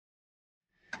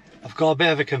I've got a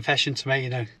bit of a confession to make,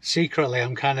 you know. Secretly,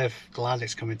 I'm kind of glad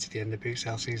it's coming to the end of boot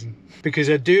sale season, because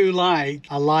I do like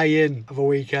a lie-in of a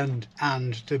weekend,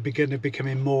 and they're going to be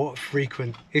becoming more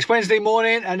frequent. It's Wednesday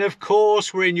morning, and of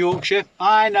course we're in Yorkshire.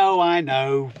 I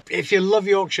know. If you love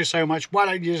Yorkshire so much, why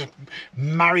don't you just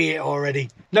marry it already?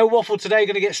 No waffle today,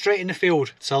 going to get straight in the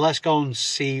field. So let's go and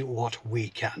see what we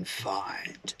can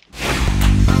find.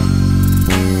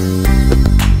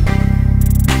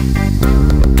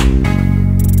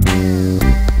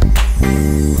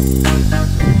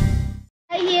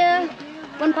 Here,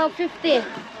 £1.50.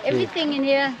 Everything in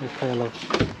here. Okay, love.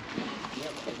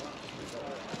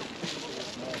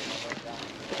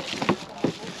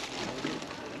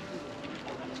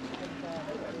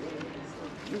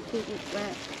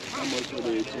 How much will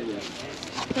they tell you?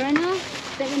 Corona,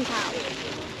 £7.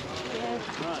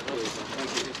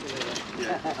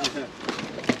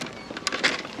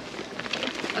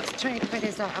 That's 20 quid,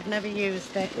 is that? I've never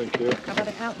used it. Thank you. I've had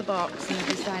it out the box and I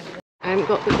decided I haven't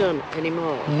got the gun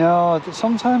anymore. No,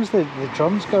 sometimes the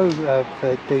drums go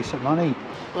for decent money.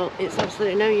 Well, it's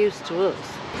absolutely no use to us.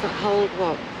 Does that hold,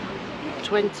 what,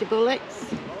 20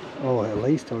 bullets? Oh, at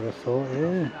least I would have thought,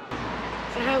 yeah.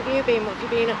 So how have you been? What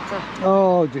have you been up to?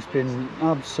 Oh, just been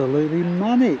absolutely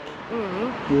manic.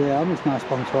 Mm-hmm. Yeah, I'm just nice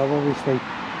bomb 12, obviously.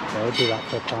 So I'll do that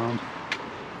for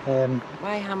 £1.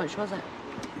 Why? How much was it?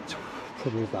 It's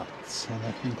probably about 10,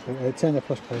 I think. 10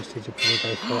 plus postage, I'll probably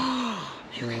go for it.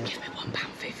 You can give me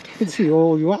 £1.50. It's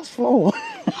all you asked for.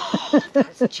 Oh,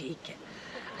 that's cheeky.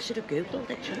 I should have googled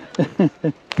it, shouldn't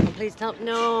I? Oh, please tell.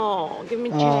 No, give me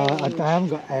change. I haven't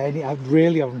got any. I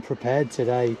really haven't prepared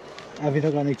today. Have you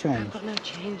not got any change? I've got no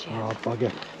change yet. Oh,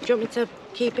 bugger. Do you want me to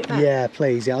keep it back? Yeah,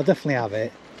 please. Yeah, I'll definitely have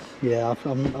it. Yeah,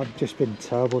 I've just been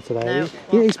terrible today. No,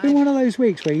 Yeah, it's been one of those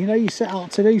weeks where, you know, you set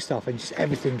out to do stuff and just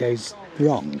everything goes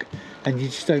wrong and you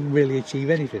just don't really achieve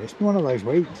anything. It's been one of those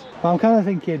weeks. But I'm kind of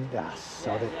thinking,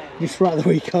 sod it. Just write the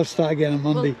week off, start again on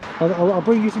Monday. I'll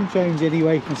bring you some change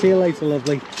anyway. I'll see you later,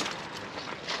 lovely.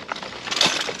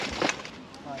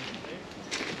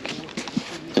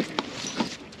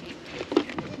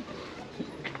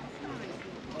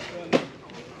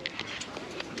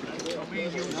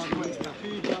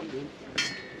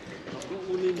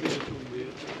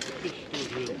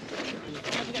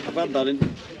 I've had that in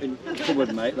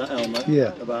cupboard, mate, that helmet.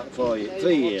 Yeah. About 3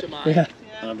 years. Yeah.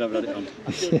 And I've never had it on.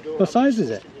 What size is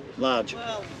it? Large.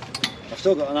 I've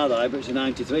still got an ally, but it's a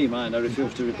 93 mine. I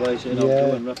refuse to replace it. Yeah.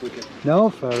 I'll do a replica. No,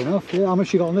 fair enough. Yeah. How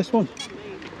much you got on this one?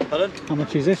 Pardon? How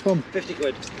much is this one? 50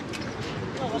 quid.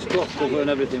 It's cloth cover and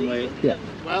everything, mate. Yeah.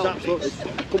 It's absolutely.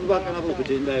 Come back and have a look at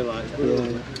it in daylight. It's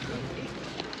brilliant. Yeah.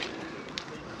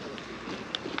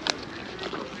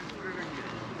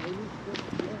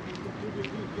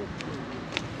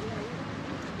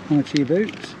 How much are your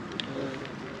boots?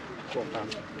 £4.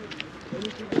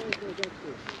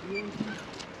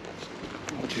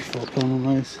 I'll do £4 on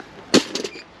those. So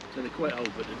they're quite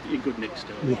old, but they're in good nick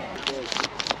still. Yeah.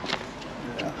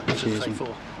 So Cheers, say man.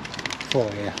 4.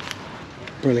 4, yeah.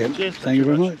 Brilliant. Cheers, Thank you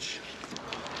very much.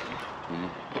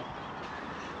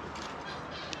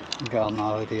 Get on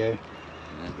that with you.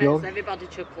 Makes everybody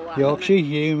chuckle. That, Yorkshire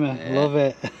humour, love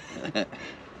it.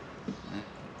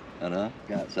 I know,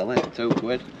 can't sell it, 2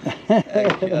 quid.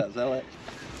 Can't sell it.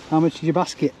 How much is your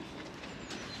basket?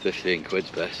 15 quid's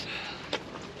best.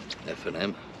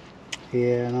 F&M.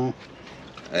 Yeah, I know.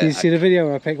 Did you see the video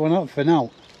where I picked one up for now?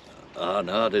 Oh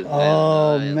no, I didn't.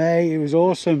 Oh yeah. mate, it was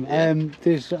awesome. Yeah.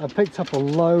 I picked up a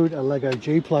load of Lego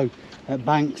Duplo at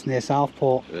Banks near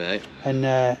Southport. Right. And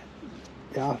I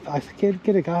think it'd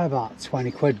get a guy about 20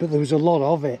 quid, but there was a lot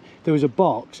of it. There was a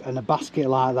box and a basket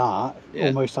like that, Yeah.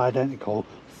 almost identical,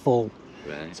 full.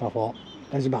 Right. So I thought,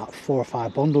 there's about 4 or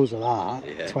 5 bundles of that,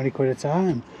 Yeah. 20 quid a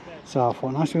time. So I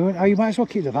thought, nice. We went, oh, you might as well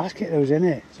keep the basket that was in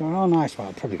it. So I went, oh, nice. Well,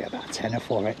 I'll probably get about a tenner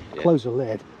for it. Yeah. Close the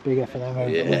lid, big F&M over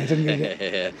the lid. And get it.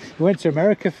 Yeah. We went to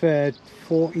America for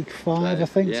 45, Right. I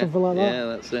think, Yeah. something like that. Yeah,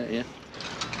 that's it, yeah.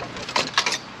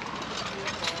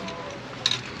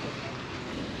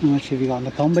 How much have you got in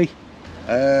the combi?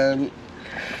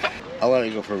 I'll let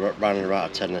you go for around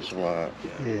about a 10 or something like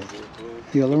that. Yeah.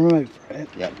 You got the remote for it?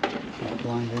 Yep.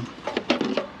 Blinding.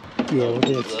 Yeah, we'll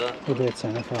do a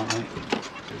tenner for that, mate.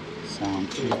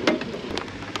 Sound cheap.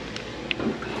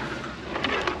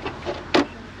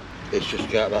 It's just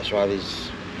got, that's why these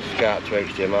SCART to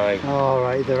HDMI Oh,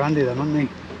 right, they're handy then, aren't they?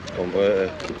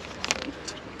 converter.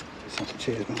 So,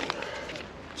 cheers, mate.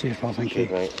 Cheers, pal, thank you.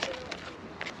 Cheers, mate.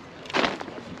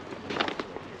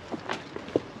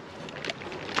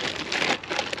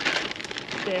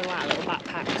 They're like little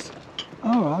backpacks.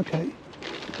 Oh, right, okay.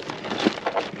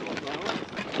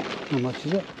 How much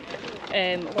is it?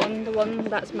 The one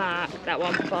that's marked, that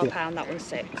one £4, that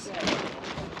one's £6.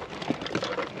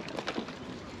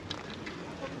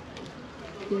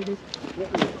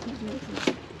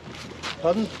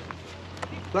 Pardon?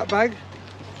 That bag?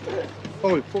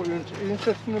 Oh, we thought you were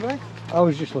interested in the bag? I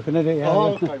was just looking at it, yeah.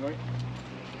 Oh, okay, mate.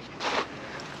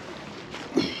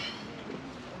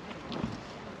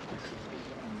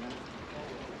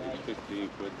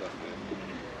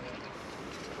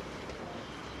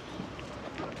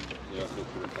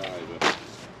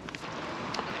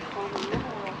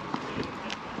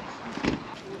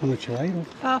 How much are they?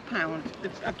 £4.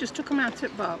 I've just took them out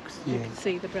at box. You Yeah. can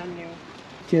see the brand new.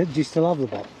 Do you still have the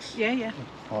box? Yeah, yeah.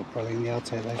 Oh, brilliant. Yeah, I'll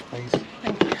take those, please.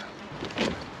 Thank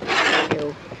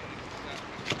you.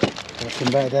 Got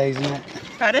some better days, isn't it?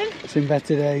 Pardon? Some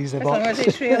better days, the As box. long as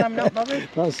it's real, I'm not bothered.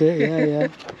 That's it, yeah, yeah.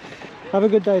 Have a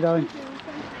good day, darling.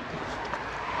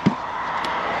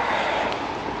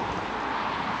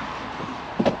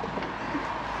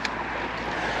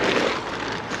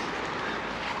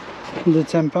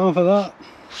 £110 for that.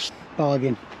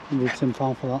 Bargain.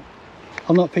 £110 for that.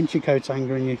 I'll not pinch your coat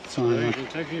angering you, Simon.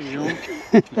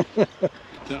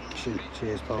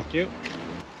 Cheers, pal. Thank you.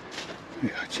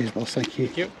 Yeah, cheers, boss. Thank you.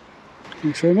 Thank you.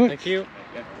 Thanks very much. Thank you.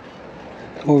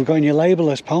 Oh, we've got in your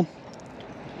labellers, pal.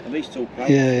 And these two, Frank.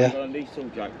 Yeah, yeah. And these two,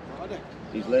 Jack.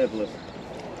 These labellers.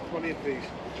 20 apiece.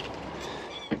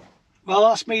 Well,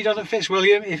 that's me done at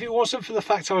Fitzwilliam. If it wasn't for the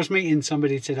fact I was meeting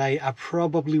somebody today, I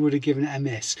probably would have given it a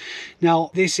miss.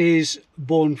 Now, this is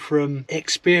born from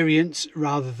experience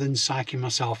rather than psyching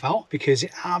myself out, because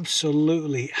it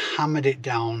absolutely hammered it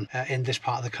down in this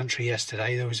part of the country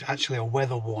yesterday. There was actually a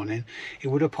weather warning. It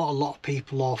would have put a lot of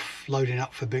people off loading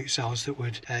up for boot sales that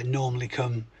would normally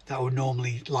come, that would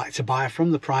normally like to buy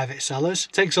from the private sellers.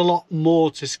 It takes a lot more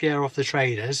to scare off the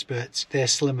traders, but they're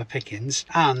slimmer pickings,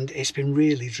 and it's been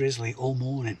really drizzly all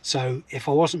morning. So if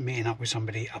I wasn't meeting up with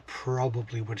somebody, I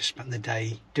probably would have spent the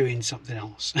day doing something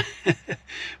else.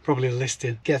 Probably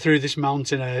listing, get through this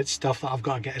mountain of stuff that I've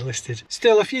got to get listed.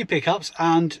 Still a few pickups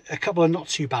and a couple of not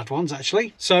too bad ones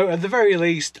actually. So at the very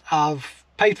least, I've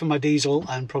paid for my diesel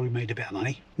and probably made a bit of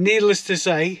money. Needless to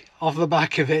say, off the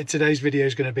back of it, today's video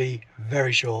is going to be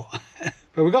very short.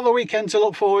 But we've got the weekend to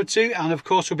look forward to, and of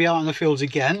course we'll be out in the fields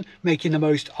again, making the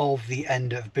most of the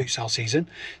end of boot sale season.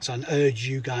 So I urge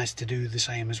you guys to do the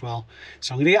same as well.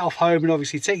 So I'm going to get off home and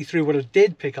obviously take you through what I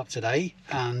did pick up today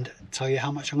and tell you how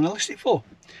much I'm going to list it for.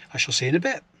 I shall see you in a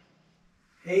bit.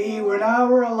 Hey, when I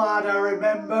were a lad, I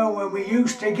remember when we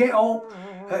used to get up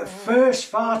at first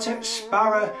fart at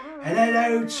Sparrow and head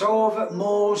out over at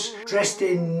Moors, dressed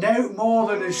in nought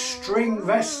more than a string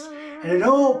vest and an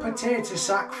old potato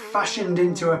sack fashioned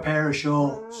into a pair of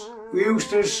shorts. We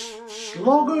used to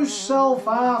slog ourselves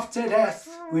half to death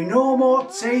with no more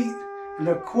teeth and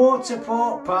a quarter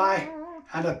pork pie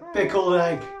and a pickled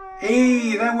egg.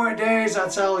 Hey, them were days, I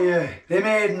tell you. They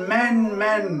made men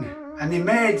men, and they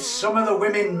made some of the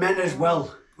women men as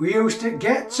well. We used to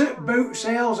get to boot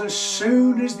sales as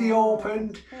soon as they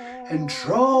opened and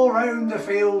trawl round the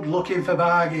field looking for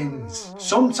bargains.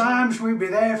 Sometimes we'd be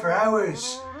there for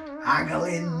hours,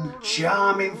 haggling,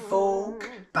 charming folk,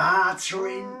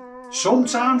 bartering.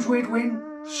 Sometimes we'd win,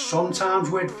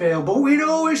 sometimes we'd fail, but we'd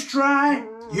always try.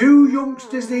 You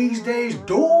youngsters these days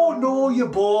don't know you're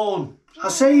born. I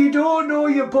say you don't know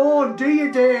you're born, do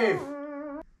you, Dave?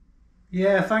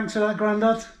 Yeah, thanks for that,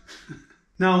 Grandad.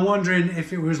 Now I'm wondering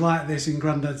if it was like this in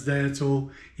Grandad's day at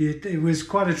all. It was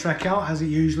quite a trek out, as it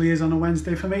usually is on a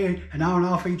Wednesday for me, an hour and a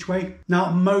half each way.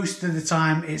 Now most of the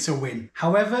time it's a win.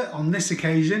 However, on this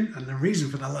occasion, and the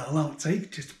reason for that little outtake,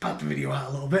 just to pad the video out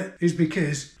a little bit, is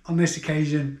because on this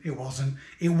occasion it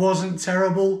wasn't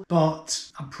terrible,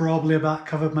 but I probably about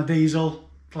covered my diesel,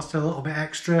 plus a little bit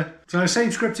extra. So same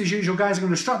script as usual, guys. I'm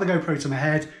going to strap the GoPro to my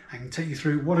head and take you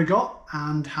through what I got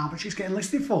and how much it's getting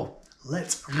listed for.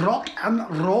 Let's rock and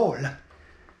roll.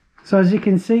 So as you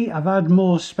can see, I've had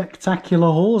more spectacular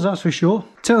hauls, that's for sure.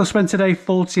 Total spent today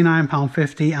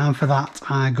 £49.50, and for that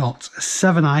I got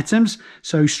 7 items.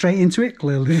 So straight into it,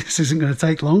 clearly this isn't going to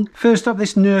take long. First up,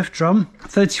 this Nerf drum,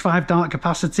 35 dart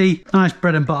capacity, nice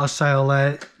bread and butter sale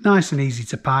there, nice and easy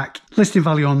to pack. Listing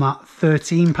value on that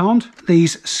 £13.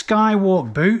 These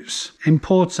Skywalk boots,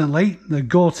 importantly, the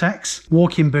Gore-Tex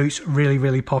walking boots,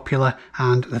 really popular,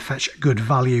 and they fetch good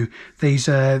value. These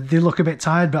they look a bit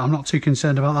tired, but I'm not too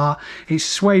concerned about that. It's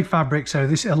suede fabric, so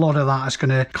a lot of that is going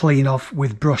to clean off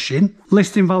with brushing.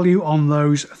 Listing value on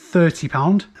those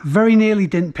 £30. Very nearly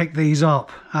didn't pick these up.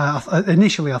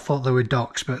 Initially I thought they were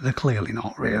docks, but they're clearly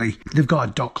not really. They've got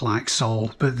a dock-like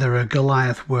sole, but they're a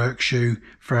Goliath work shoe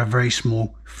for a very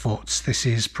small foot. This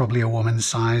is probably a woman's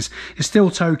size. It's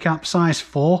still toe cap, size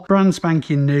 4, brand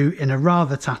spanking new in a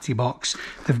rather tatty box.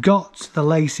 They've got the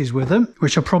laces with them,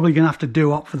 which are probably going to have to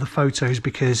do up for the photos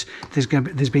because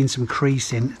there's been some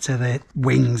creasing to the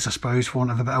wings, I suppose, for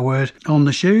want of a better word, on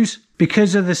the shoes.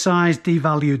 Because of the size,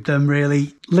 devalued them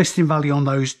really. Listing value on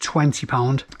those,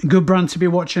 £20. Good brand to be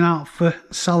watching out for.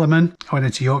 Salomon. I went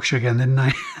into Yorkshire again, didn't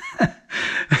I?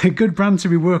 A good brand to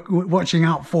be watching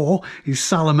out for is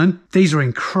Salomon. These are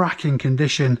in cracking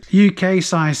condition. UK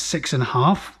size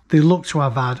 6.5. They look to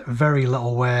have had very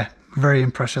little wear. Very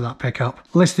impressed with that pickup.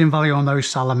 Listing value on those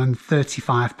Salomon,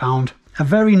 £35. A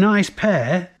very nice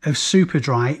pair of super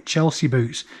dry Chelsea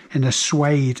boots in a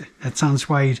suede, a tan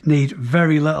suede. Need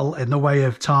very little in the way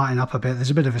of tarting up a bit.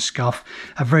 There's a bit of a scuff.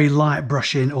 A very light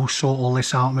brushing will sort all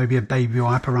this out. Maybe a baby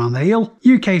wipe around the heel.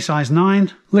 UK size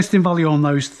 9. Listing value on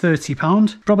those,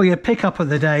 £30. Probably a pickup of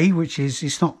the day, which is,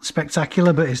 it's not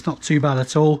spectacular, but it's not too bad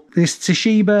at all. This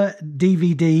Toshiba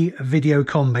DVD video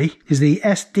combi is the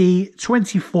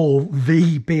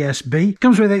SD24V BSB.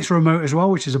 Comes with its remote as well,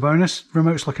 which is a bonus.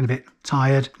 Remote's looking a bit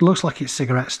tired. Looks like it's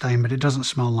cigarette stained, but it doesn't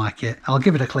smell like it. I'll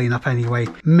give it a clean up anyway.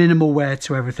 Minimal wear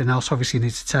to everything else. Obviously you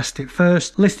need to test it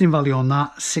first. Listing value on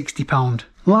that, £60.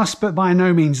 Last but by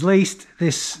no means least,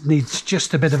 this needs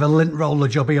just a bit of a lint roller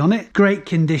jobby on it. Great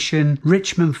condition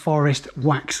Richmond Forest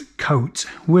wax coat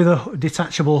with a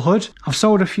detachable hood. I've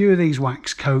sold a few of these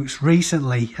wax coats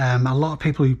recently. A lot of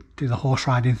people who do the horse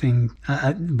riding thing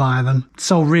buy them.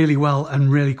 Sold really well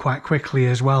and really quite quickly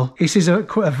as well. This is a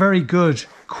very good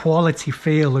quality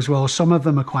feel as well. Some of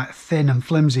them are quite thin and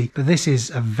flimsy, but this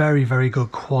is a very, very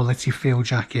good quality feel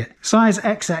jacket. Size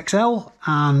XXL,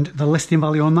 and the listing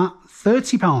value on that,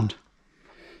 £30.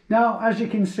 Now, as you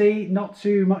can see, not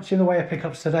too much in the way of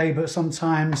pickups today, but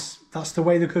sometimes that's the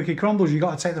way the cookie crumbles. You've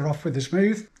got to take the rough with the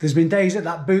smooth. There's been days at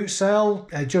that boot sale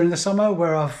during the summer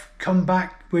where I've come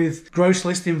back with gross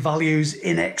listing values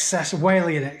in excess,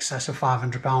 way in excess of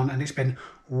 £500, and it's been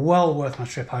well worth my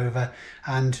trip over.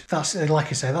 And that's, like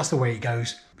I say, that's the way it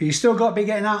goes. But you still got to be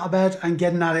getting out of bed and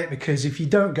getting at it, because if you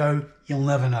don't go, you'll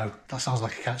never know. That sounds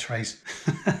like a catchphrase.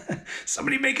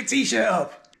 Somebody make a t-shirt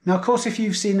up. Now, of course, if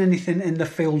you've seen anything in the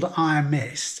field I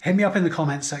missed, hit me up in the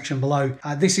comments section below.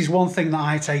 This is one thing that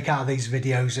I take out of these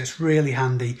videos. It's really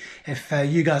handy. If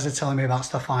you guys are telling me about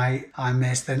stuff I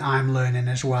missed, then I'm learning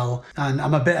as well. And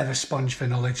I'm a bit of a sponge for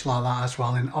knowledge like that as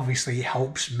well. And obviously it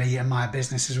helps me and my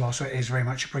business as well. So it is very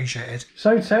much appreciated.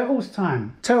 So totals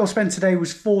time. Total spent today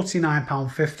was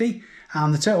 £49.50.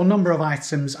 And the total number of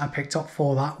items I picked up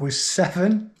for that was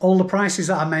 7. All the prices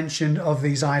that I mentioned of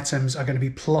these items are going to be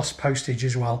plus postage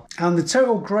as well. And the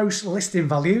total gross listing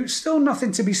value, still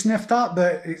nothing to be sniffed at,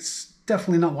 but it's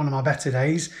definitely not one of my better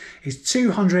days, is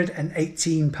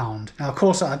 £218. Now, of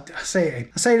course, I say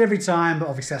it every time, but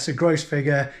obviously that's a gross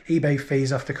figure. eBay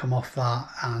fees have to come off that,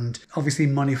 and obviously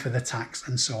money for the tax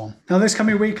and so on. Now, this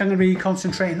coming week, I'm going to be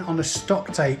concentrating on a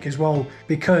stock take as well,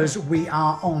 because we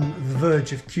are on the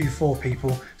verge of Q4,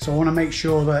 people. So I want to make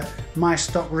sure that my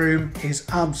stock room is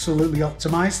absolutely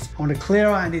optimized. I want to clear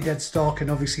out any dead stock, and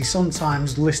obviously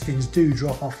sometimes listings do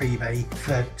drop off eBay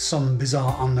for some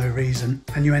bizarre unknown reason,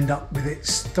 and you end up with it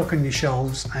stuck on your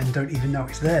shelves and don't even know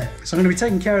it's there. So I'm going to be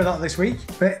taking care of that this week.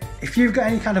 But if you've got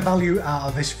any kind of value out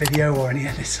of this video or any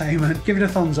entertainment, give it a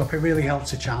thumbs up. It really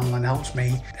helps the channel and helps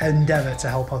me endeavour to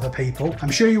help other people.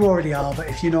 I'm sure you already are, but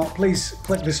if you're not, please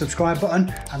click the subscribe button,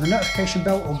 and the notification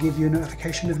bell will give you a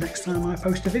notification of next time I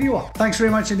post a video up. Thanks very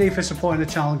much indeed for supporting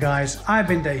the channel, guys. I've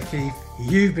been Dave Keith.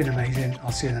 You've been amazing.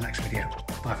 I'll see you in the next video.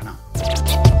 Bye for now.